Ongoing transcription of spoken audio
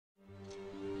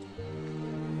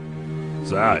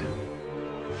So,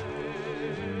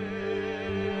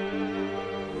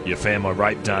 you found my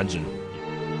rape dungeon.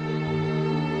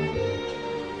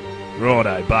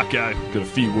 Righto, bucko, got a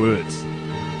few words.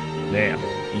 Now,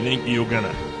 you think you're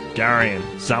gonna Gary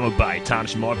and Summer Bay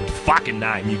tarnish my fucking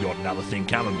name? You got another thing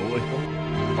coming, boy.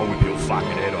 I'll whip your fucking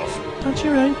head off. Touch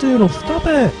your own doodle, stop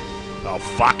it! Oh,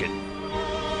 fuck it.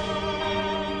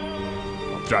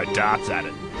 I'll throw darts at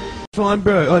it. Fine,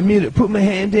 bro, I admit it. Put my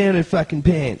hand down her fucking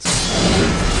pants.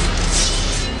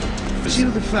 Chill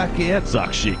the fuck out.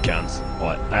 Suck shit, cunts.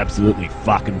 I absolutely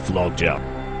fucking flogged you.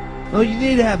 Oh, you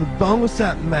need to have a bong or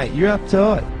something, mate. You're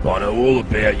uptight. I know all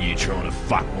about you trying to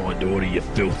fuck my daughter, you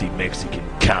filthy Mexican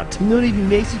cunt. You're not even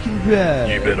Mexican, bro.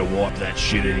 You better wipe that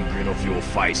shit-eating grin off your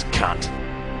face, cunt.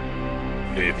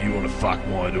 If you want to fuck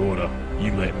my daughter,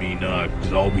 you let me know,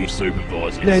 because I'll be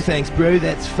supervising. No thanks, bro.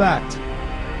 That's fucked.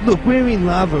 Look, we're in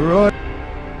love, alright?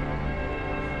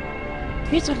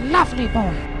 He's a lovely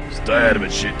boy. Stay out of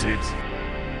it, shit tits.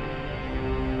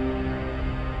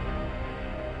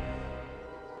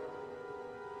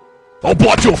 I'll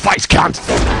bite your face, cunt!